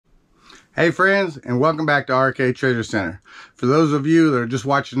Hey friends, and welcome back to RK Treasure Center. For those of you that are just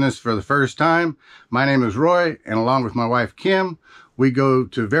watching this for the first time, my name is Roy, and along with my wife Kim, we go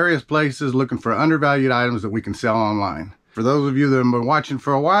to various places looking for undervalued items that we can sell online. For those of you that have been watching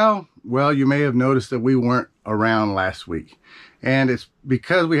for a while, well, you may have noticed that we weren't around last week. And it's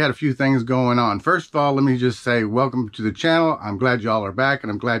because we had a few things going on. First of all, let me just say welcome to the channel. I'm glad y'all are back,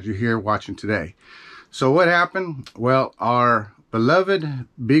 and I'm glad you're here watching today. So what happened? Well, our beloved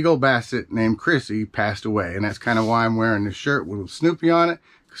Beagle Basset named Chrissy passed away, and that's kind of why I'm wearing this shirt with Snoopy on it.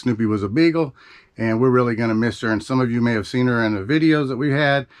 Snoopy was a beagle, and we're really going to miss her, and some of you may have seen her in the videos that we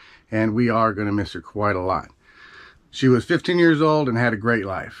had, and we are going to miss her quite a lot. She was 15 years old and had a great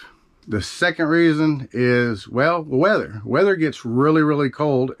life. The second reason is, well, the weather. Weather gets really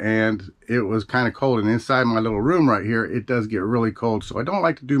cold, and it was kind of cold, and inside my little room right here, it does get really cold, so I don't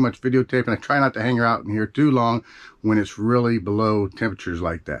like to do much videotaping. I try not to hang her out in here too long when it's really below temperatures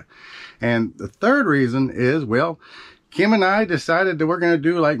like that. And the third reason is, well, Kim and I decided that we're going to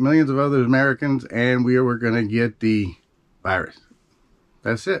do like millions of other Americans, and we were going to get the virus.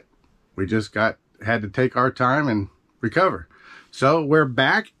 That's it. We just had to take our time and recover. So we're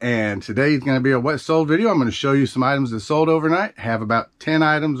back, and today is going to be a what sold video. I'm going to show you some items that sold overnight. Have about 10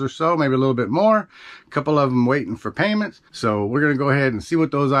 items or so, maybe a little bit more. A couple of them waiting for payments. So we're going to go ahead and see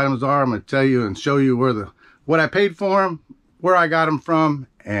what those items are. I'm going to tell you and show you what I paid for them, where I got them from,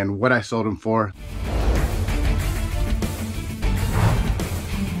 and what I sold them for.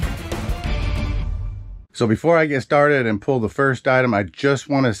 So before I get started and pull the first item, I just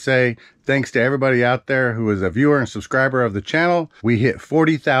want to say thanks to everybody out there who is a viewer and subscriber of the channel. We hit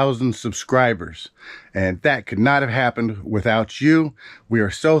 40,000 subscribers, and that could not have happened without you. We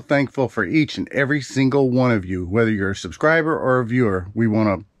are so thankful for each and every single one of you, whether you're a subscriber or a viewer. We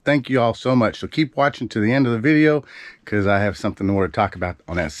want to thank you all so much. So keep watching to the end of the video, because I have something more to talk about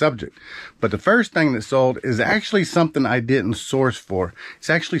on that subject. But the first thing that sold is actually something I didn't source for. It's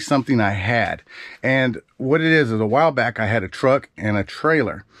actually something I had. And what it is a while back I had a truck and a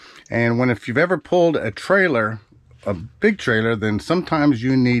trailer. And if you've ever pulled a trailer, a big trailer, then sometimes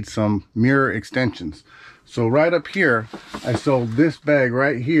you need some mirror extensions. So right up here, I sold this bag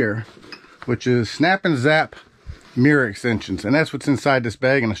right here, which is Snap and Zap mirror extensions, and that's what's inside this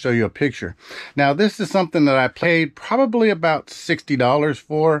bag, and I'll show you a picture. Now this is something that I paid probably about $60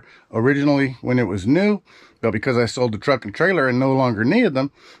 for originally when it was new, but because I sold the truck and trailer and no longer needed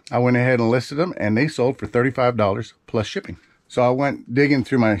them, I went ahead and listed them, and they sold for $35 plus shipping. So I went digging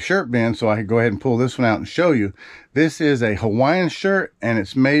through my shirt bin so I could go ahead and pull this one out and show you. This is a Hawaiian shirt, and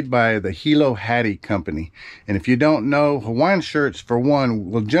it's made by the Hilo Hattie company. And if you don't know, Hawaiian shirts, for one,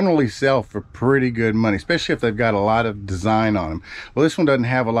 will generally sell for pretty good money, especially if they've got a lot of design on them. Well, this one doesn't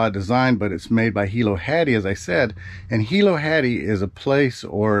have a lot of design, but it's made by Hilo Hattie, as I said. And Hilo Hattie is a place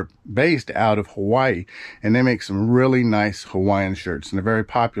or based out of Hawaii, and they make some really nice Hawaiian shirts, and they're very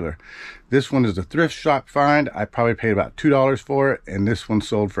popular. This one is a thrift shop find. I probably paid about $2 for it, and this one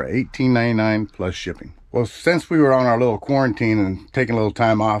sold for $18.99 plus shipping. Well, since we were on our little quarantine and taking a little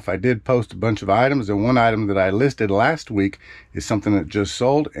time off, I did post a bunch of items, and one item that I listed last week is something that just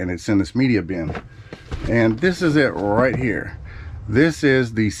sold, and it's in this media bin. And this is it right here. This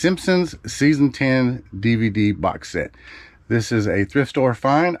is the Simpsons Season 10 DVD box set. This is a thrift store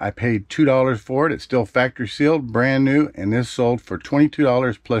find. I paid $2 for it. It's still factory sealed, brand new, and this sold for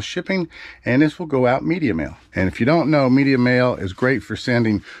 $22 plus shipping, and this will go out media mail. And if you don't know, media mail is great for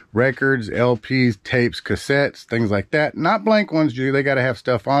sending records, LPs, tapes, cassettes, things like that. Not blank ones, they got to have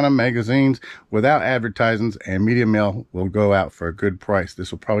stuff on them, magazines, without advertisements, and media mail will go out for a good price.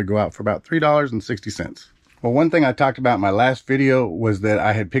 This will probably go out for about $3.60. Well, one thing I talked about in my last video was that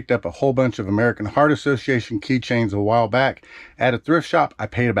I had picked up a whole bunch of American Heart Association keychains a while back at a thrift shop. I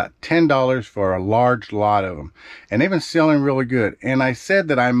paid about $10 for a large lot of them, and they've been selling really good. And I said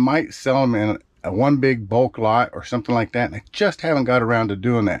that I might sell them in one big bulk lot or something like that, and I just haven't got around to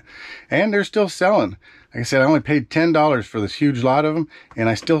doing that. And they're still selling. Like I said, I only paid $10 for this huge lot of them, and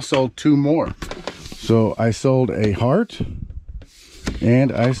I still sold 2 more. So I sold a heart,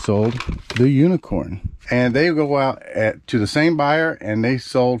 and I sold the unicorn. And they go out to the same buyer, and they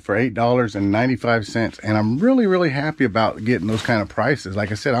sold for $8.95. And I'm really happy about getting those kind of prices.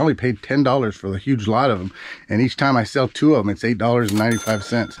 Like I said, I only paid $10 for the huge lot of them, and each time I sell 2 of them, it's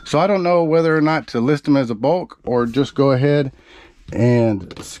 $8.95. So I don't know whether or not to list them as a bulk or just go ahead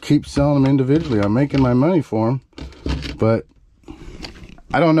and keep selling them individually. I'm making my money for them, but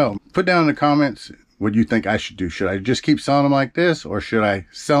I don't know. Put down in the comments what you think I should do. Should I just keep selling them like this, or should I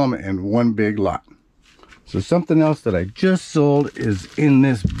sell them in one big lot? So something else that I just sold is in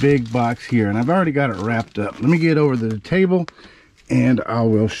this big box here, and I've already got it wrapped up. Let me get over to the table and I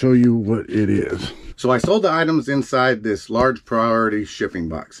will show you what it is. So I sold the items inside this large priority shipping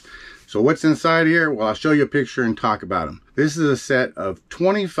box. So what's inside here? Well, I'll show you a picture and talk about them. This is a set of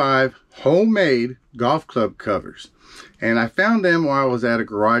 25 homemade golf club covers. And I found them while I was at a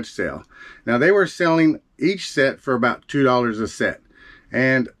garage sale. Now they were selling each set for about $2 a set.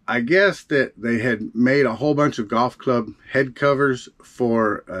 And I guess that they had made a whole bunch of golf club head covers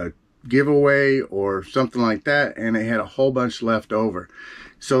for a giveaway or something like that. And they had a whole bunch left over.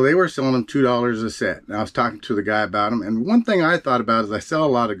 So they were selling them $2 a set. Now I was talking to the guy about them. And one thing I thought about is I sell a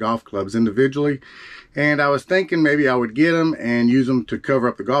lot of golf clubs individually. And I was thinking maybe I would get them and use them to cover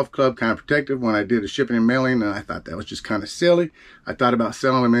up the golf club, kind of protective when I did a shipping and mailing. And I thought that was just kind of silly. I thought about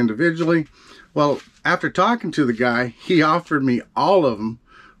selling them individually. Well, after talking to the guy, he offered me all of them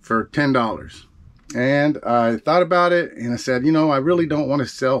for $10. And I thought about it and I said, you know, I really don't want to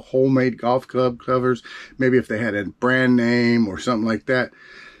sell homemade golf club covers. Maybe if they had a brand name or something like that,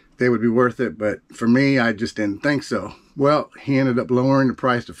 they would be worth it. But for me, I just didn't think so. Well, he ended up lowering the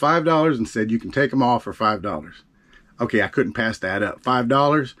price to $5 and said, you can take them all for $5. Okay, I couldn't pass that up.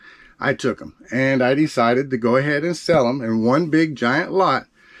 $5, I took them. And I decided to go ahead and sell them in one big giant lot.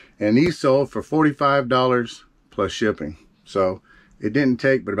 And these sold for $45 plus shipping. So it didn't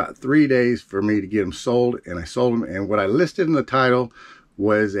take but about 3 days for me to get them sold. And I sold them. And what I listed in the title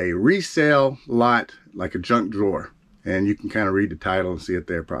was a resale lot, like a junk drawer. And you can kind of read the title and see it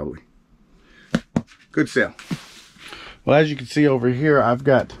there probably. Good sale. Well, as you can see over here, I've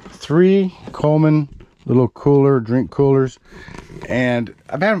got 3 Coleman little drink coolers. And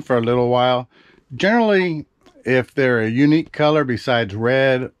I've had them for a little while. Generally, if they're a unique color besides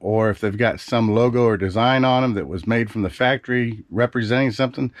red, or if they've got some logo or design on them that was made from the factory representing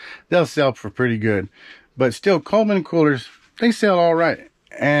something, they'll sell for pretty good. But still, Coleman coolers, they sell all right.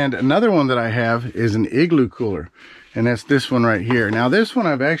 And another one that I have is an Igloo cooler. And that's this one right here. Now this one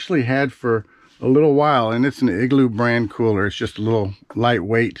I've actually had for a little while, and it's an Igloo brand cooler. It's just a little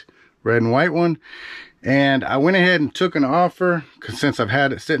lightweight red and white one. And I went ahead and took an offer since I've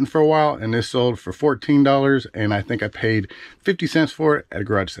had it sitting for a while, and this sold for $14, and I think I paid 50 cents for it at a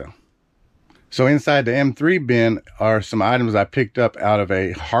garage sale. So inside the M3 bin are some items I picked up out of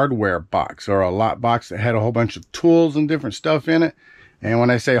a hardware box, or a lot box that had a whole bunch of tools and different stuff in it. And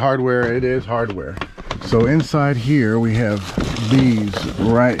when I say hardware, it is hardware. So inside here we have these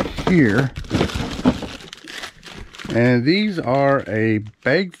right here. And these are a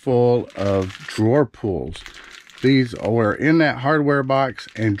bag full of drawer pulls. These were in that hardware box,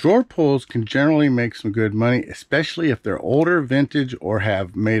 and drawer pulls can generally make some good money, especially if they're older, vintage, or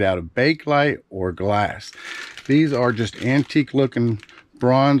have made out of Bakelite or glass. These are just antique looking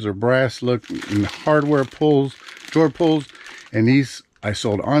bronze or brass looking hardware pulls, drawer pulls, and these I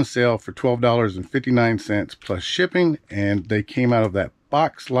sold on sale for $12.59 plus shipping, and they came out of that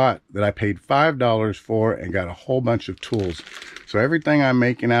box lot that I paid $5 for and got a whole bunch of tools. So everything I'm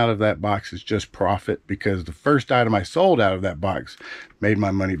making out of that box is just profit, because the first item I sold out of that box made my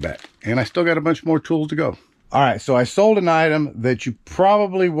money back. And I still got a bunch more tools to go. All right, so I sold an item that you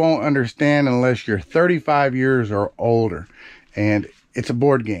probably won't understand unless you're 35 years or older, and it's a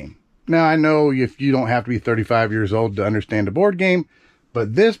board game. Now, I know if you don't have to be 35 years old to understand a board game,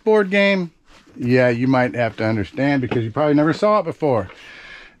 but this board game, yeah, you might have to understand because you probably never saw it before.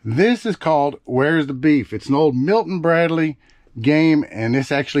 This is called Where's the Beef? It's an old Milton Bradley game, and this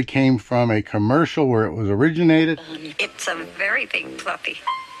actually came from a commercial where it was originated. It's a very big fluffy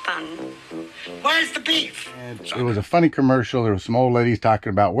bun. Where's the beef? And it was a funny commercial. There was some old ladies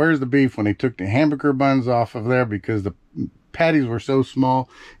talking about where's the beef when they took the hamburger buns off of there because the patties were so small,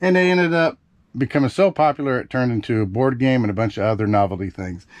 and they ended up becoming so popular it turned into a board game and a bunch of other novelty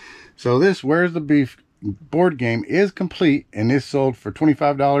things. So this Where's the Beef board game is complete, and this sold for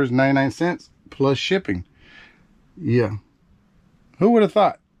 $25.99 plus shipping. Yeah, who would have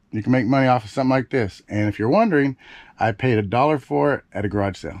thought you can make money off of something like this? And if you're wondering, I paid $1 for it at a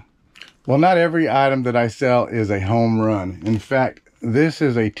garage sale. Well, not every item that I sell is a home run. In fact, this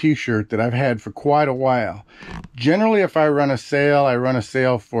is a t-shirt that I've had for quite a while. Generally, if I run a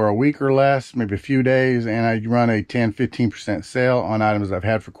sale for a week or less, maybe a few days, and I run a 10-15% sale on items I've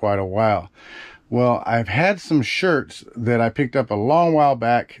had for quite a while. Well, I've had some shirts that I picked up a long while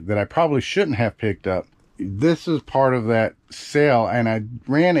back that I probably shouldn't have picked up. This is part of that sale, and I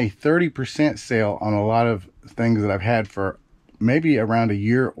ran a 30% sale on a lot of things that I've had for maybe around a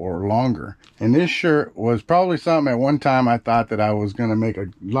year or longer. And this shirt was probably something at one time I thought that I was going to make a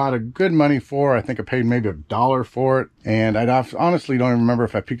lot of good money for. I think I paid maybe $1 for it. And I honestly don't even remember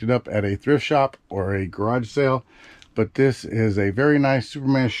if I picked it up at a thrift shop or a garage sale. but this is a very nice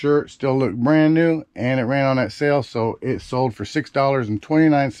Superman shirt. Still look brand new, and it ran on that sale, so it sold for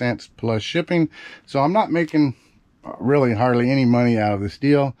 $6.29 plus shipping. So I'm not making really hardly any money out of this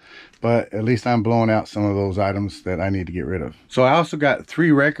deal, but at least I'm blowing out some of those items that I need to get rid of. So I also got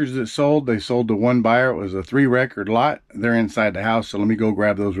 3 records that sold. They sold to one buyer. It was a 3-record lot. They're inside the house, so let me go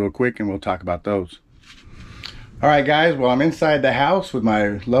grab those real quick and we'll talk about those. All right, guys, well, I'm inside the house with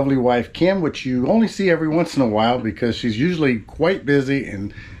my lovely wife, Kim, which you only see every once in a while because she's usually quite busy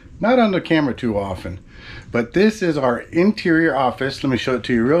and not on the camera too often. But this is our interior office. Let me show it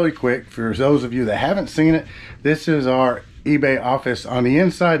to you really quick. For those of you that haven't seen it, this is our eBay office on the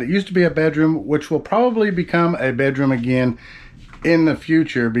inside. It used to be a bedroom, which will probably become a bedroom again in the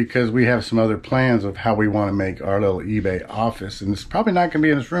future because we have some other plans of how we want to make our little eBay office, and it's probably not going to be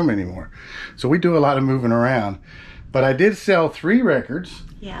in this room anymore. So we do a lot of moving around. But I did sell 3 records.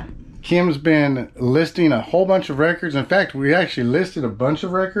 Yeah. Kim's been listing a whole bunch of records. In fact, we actually listed a bunch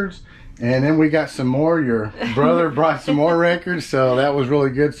of records, and then we got some more. Your brother brought some more records, so that was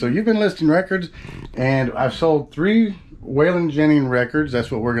really good. So you've been listing records, and I've sold 3 Waylon Jennings records. That's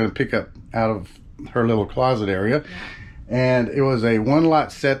what we're going to pick up out of her little closet area. Yeah. And it was a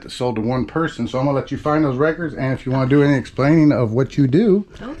 1-lot set that sold to one person. So I'm going to let you find those records. And if you want to do any explaining of what you do.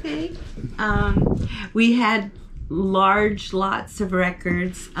 Okay. We had large lots of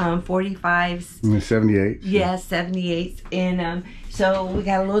records, 45s. 78s. Yeah, 78s. And so we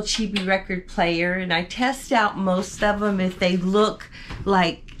got a little cheapy record player. And I test out most of them if they look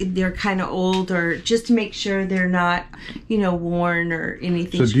like they're kind of old, or just to make sure they're not, you know, worn or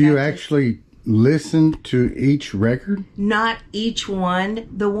anything. So do you actually listen to each record? Not each one.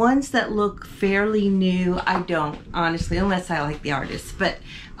 The ones that look fairly new, I don't, honestly, unless I like the artist. But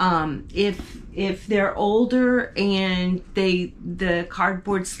if they're older and the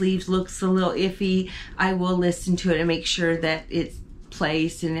cardboard sleeves looks a little iffy, I will listen to it and make sure that it's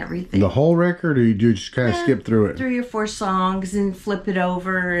placed and everything. The whole record, or you do just kind of skip through it? 3 or 4 songs and flip it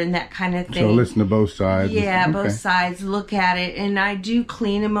over and that kind of thing. So listen to both sides. Yeah, okay. Both sides, look at it, and I do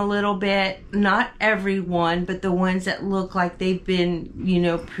clean them a little bit. Not every one, but the ones that look like they've been, you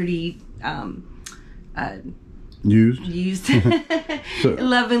know, pretty used. So,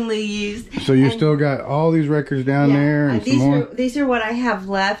 lovingly used. So you still got all these records down there and some more? These are what I have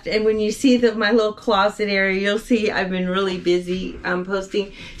left, and when you see my little closet area, you'll see I've been really busy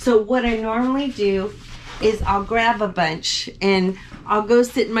posting. So what I normally do is I'll grab a bunch and I'll go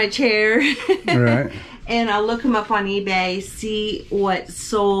sit in my chair. All right. And I'll look them up on eBay, see what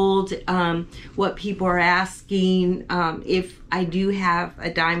sold, what people are asking, if I do have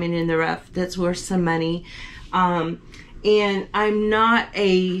a diamond in the rough that's worth some money. And I'm not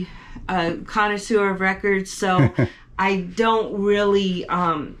a connoisseur of records, so I don't really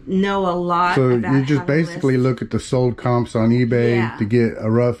know a lot. So about you just basically look at the sold comps on eBay to get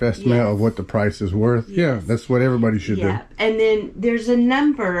a rough estimate of what the price is worth. Yes. Yeah, that's what everybody should do. And then there's a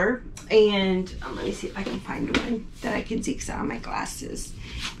number, and let me see if I can find one that I can see because I have my glasses.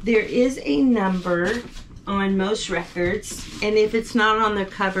 There is a number on most records, and if it's not on the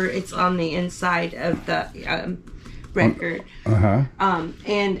cover, it's on the inside of the record.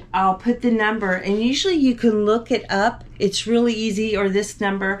 And I'll put the number, and usually you can look it up. It's really easy, or this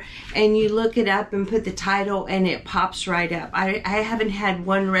number, and you look it up and put the title and it pops right up. I haven't had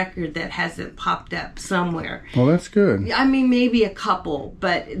one record that hasn't popped up somewhere. Well, that's good. I mean, maybe a couple,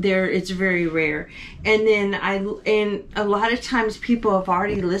 but it's very rare. And then and a lot of times people have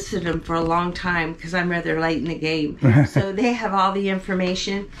already listed them for a long time because I'm rather late in the game. So they have all the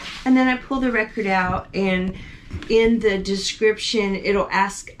information, and then I pull the record out, and in the description it'll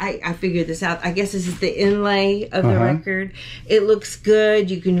ask, I figured this out, I guess this is the inlay of the record. It looks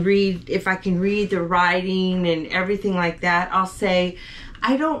good. You can read, if I can read the writing and everything like that. I'll say,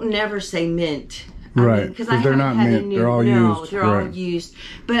 I don't never say mint. Right, because they're not mint. They're all used. No, they're all used.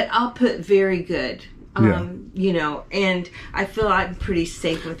 But I'll put very good. You know, and I feel I'm pretty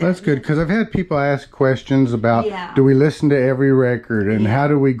safe with it. That's good, because I've had people ask questions about, do we listen to every record, and how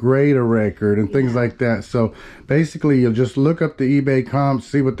do we grade a record, and things like that. So basically, you'll just look up the eBay comps,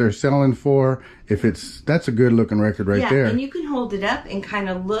 see what they're selling for. If that's a good looking record right there. And you can hold it up and kind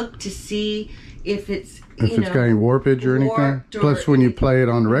of look to see if it's got any warpage or anything. Plus, when you play it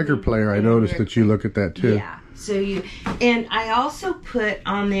on the record player, I noticed that you look at that too. Yeah. So and I also put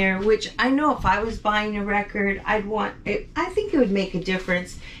on there, which I know if I was buying a record, I'd want it, I think it would make a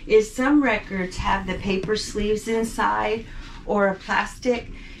difference, is some records have the paper sleeves inside or a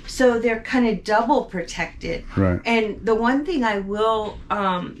plastic. so they're kind of double protected. Right. And the one thing I will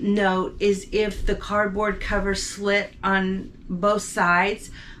note is if the cardboard cover slit on both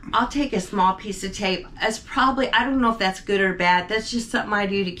sides, I'll take a small piece of tape. That's probably, I don't know if that's good or bad. That's just something I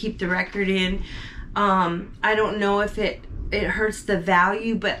do to keep the record in. I don't know if it hurts the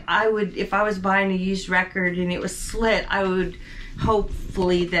value, but I would, if I was buying a used record and it was slit, I would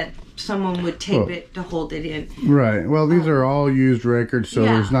hopefully that someone would tape it to hold it in. Right. Well, these are all used records, so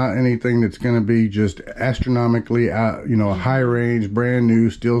there's not anything that's going to be just astronomically high range, brand new,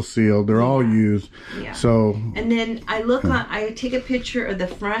 still sealed. They're all used. Yeah. So. And then I take a picture of the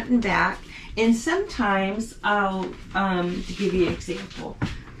front and back, and sometimes I'll, to give you an example,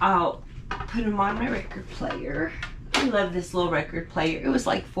 I'll put them on my record player. I love this little record player. It was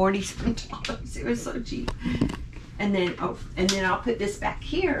like $40. It was so cheap. And then I'll put this back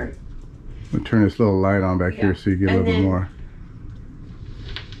here. We'll turn this little light on back here so you get a little bit more.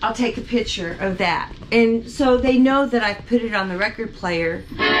 I'll take a picture of that. And so they know that I put it on the record player.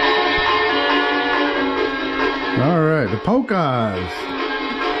 All right, the polkas.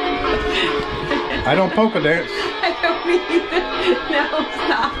 I don't polka dance. I don't either. No,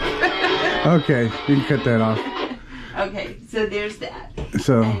 stop. Okay, you can cut that off. Okay, so there's that.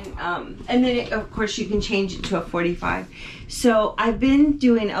 So and then of course you can change it to a 45. So I've been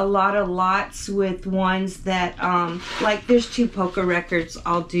doing a lot of lots with ones that like there's 2 polka records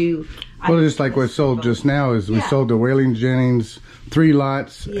I'll do. Well, just like what sold just now is we sold the Waylon Jennings 3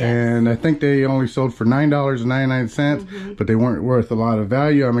 lots, and I think they only sold for $9.99, but they weren't worth a lot of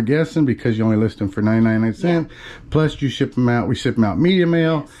value, I'm guessing, because you only list them for $9.99. Plus you ship them out, we ship them out media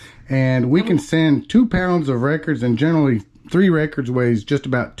mail. And we can send 2 pounds of records, and generally 3 records weighs just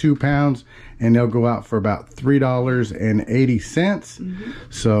about 2 pounds, and they'll go out for about $3.80.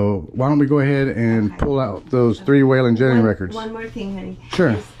 So why don't we go ahead and pull out those 3 Waylon Jennings records? One more thing, honey. Sure.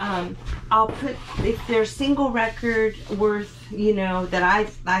 Is, I'll put, if there's single record worth, that I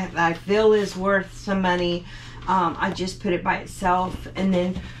feel is worth some money, I just put it by itself, and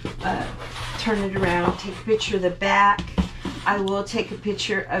then turn it around, take a picture of the back. I will take a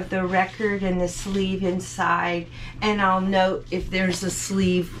picture of the record and the sleeve inside, and I'll note if there's a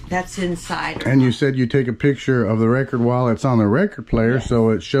sleeve that's inside. And you said you take a picture of the record while it's on the record player,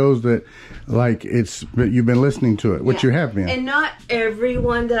 so it shows that like you've been listening to it, which you have been. And not every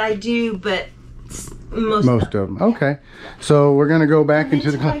one that I do, but most of them. Okay. So we're going to go back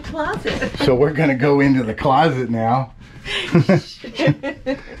into my closet. So we're going to go into the closet now.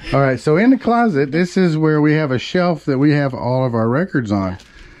 All right, so in the closet, this is where we have a shelf that we have all of our records on.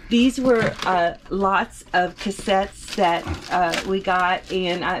 These were lots of cassettes that we got,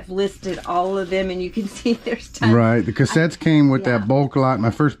 and I've listed all of them, and you can see there's tons. Right, the cassettes came with that bulk lot, my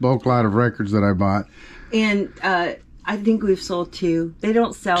first bulk lot of records that I bought. And I think we've sold 2. They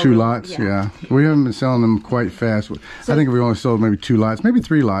don't sell 2 lots, yeah. We haven't been selling them quite fast. So, I think we only sold maybe 2 lots, maybe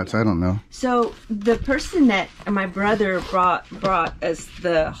 3 lots, I don't know. So the person that my brother brought us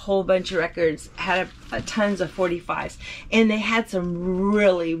the whole bunch of records had tons of 45s, and they had some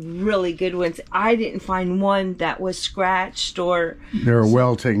really, really good ones. I didn't find one that was scratched or... They were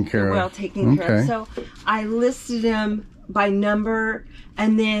well taken care of. Well taken care of. So I listed them by number,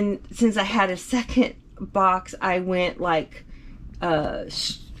 and then since I had a second box, I went like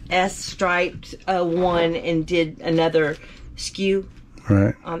S striped 1 and did another skew.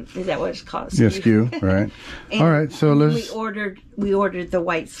 Right. Is that what it's called? Yeah, skew. Right. All right. So let's. We ordered the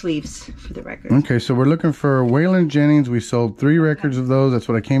white sleeves for the record. Okay, so we're looking for Waylon Jennings. We sold 3 records of those. That's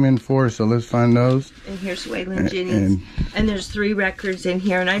what I came in for. So let's find those. And here's Waylon Jennings. And there's 3 records in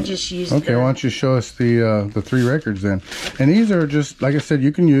here, and I just used. Okay, why don't you show us the 3 records then? And these are just like I said.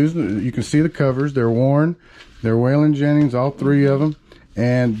 You can use. You can see the covers. They're worn. They're Waylon Jennings, all 3 of them.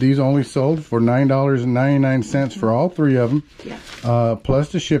 And these only sold for $9.99 for all 3 of them,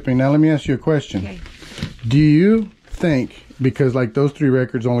 plus the shipping. Now, let me ask you a question. Okay. Do you think, because like those 3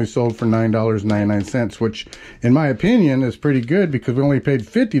 records only sold for $9.99, which in my opinion is pretty good because we only paid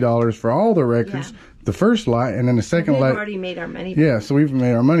 $50 for all the records, the first lot, and then the second lot. We've already made our money back. Yeah, so we've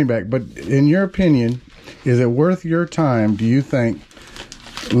made our money back. But in your opinion, is it worth your time, do you think,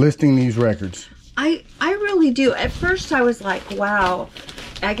 listing these records? I really do. At first I was like, wow.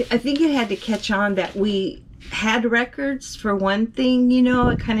 I think it had to catch on that we had records for one thing,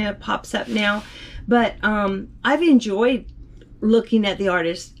 it kind of pops up now. But I've enjoyed looking at the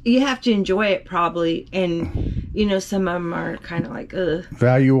artists. You have to enjoy it probably. And, some of them are kind of like, ugh.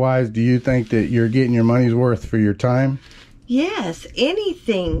 Value-wise, do you think that you're getting your money's worth for your time? Yes.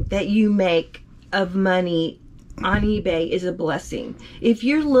 Anything that you make of money on eBay is a blessing. If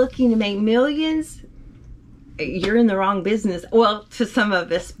you're looking to make millions, you're in the wrong business. Well, to some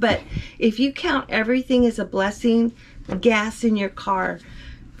of us, but if you count everything as a blessing, gas in your car,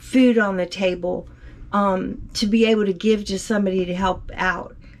 food on the table, to be able to give to somebody to help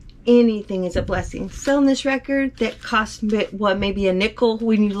out, anything is a blessing. Selling this record that cost what, maybe a nickel,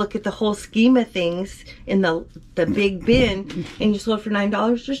 when you look at the whole scheme of things in the big bin, and you sold for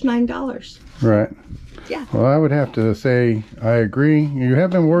 $9, just $9. Right. Yeah. Well, I would have to say I agree. You have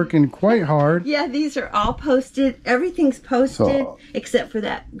been working quite hard. Yeah, these are all posted. Everything's posted except for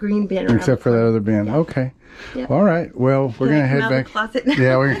that green bin. Except for that other bin. Yeah. Okay. Yeah. All right. Well, we're going to head back. Closet?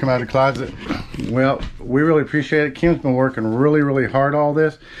 Yeah, we're going to come out of the closet. Well, we really appreciate it. Kim's been working really, really hard all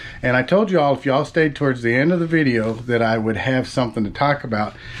this. And I told you all, if y'all stayed towards the end of the video, that I would have something to talk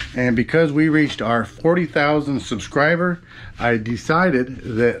about. And because we reached our 40,000 subscriber, I decided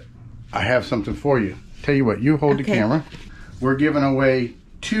that I have something for you. Tell you what, you hold the camera. We're giving away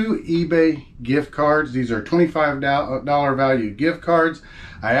 2 eBay gift cards. These are $25 value gift cards.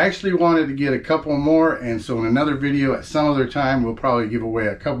 I actually wanted to get a couple more, and so in another video at some other time, we'll probably give away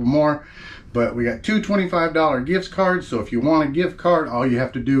a couple more. But we got 2 $25 gift cards, so if you want a gift card, all you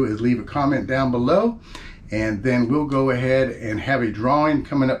have to do is leave a comment down below, and then we'll go ahead and have a drawing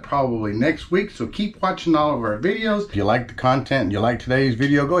coming up probably next week. So keep watching all of our videos. If you like the content and you like today's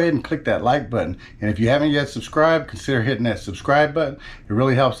video, go ahead and click that like button. And if you haven't yet subscribed, consider hitting that subscribe button. It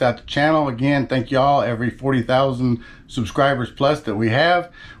really helps out the channel. Again, thank y'all, every 40,000 subscribers plus that we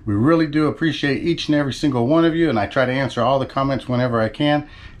have. We really do appreciate each and every single one of you, and I try to answer all the comments whenever I can.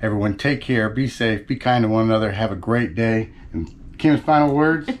 Everyone take care, be safe, be kind to one another, have a great day. And Kim's final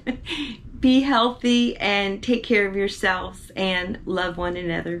words? Be healthy and take care of yourselves and love one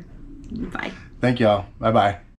another. Bye. Thank y'all. Bye-bye.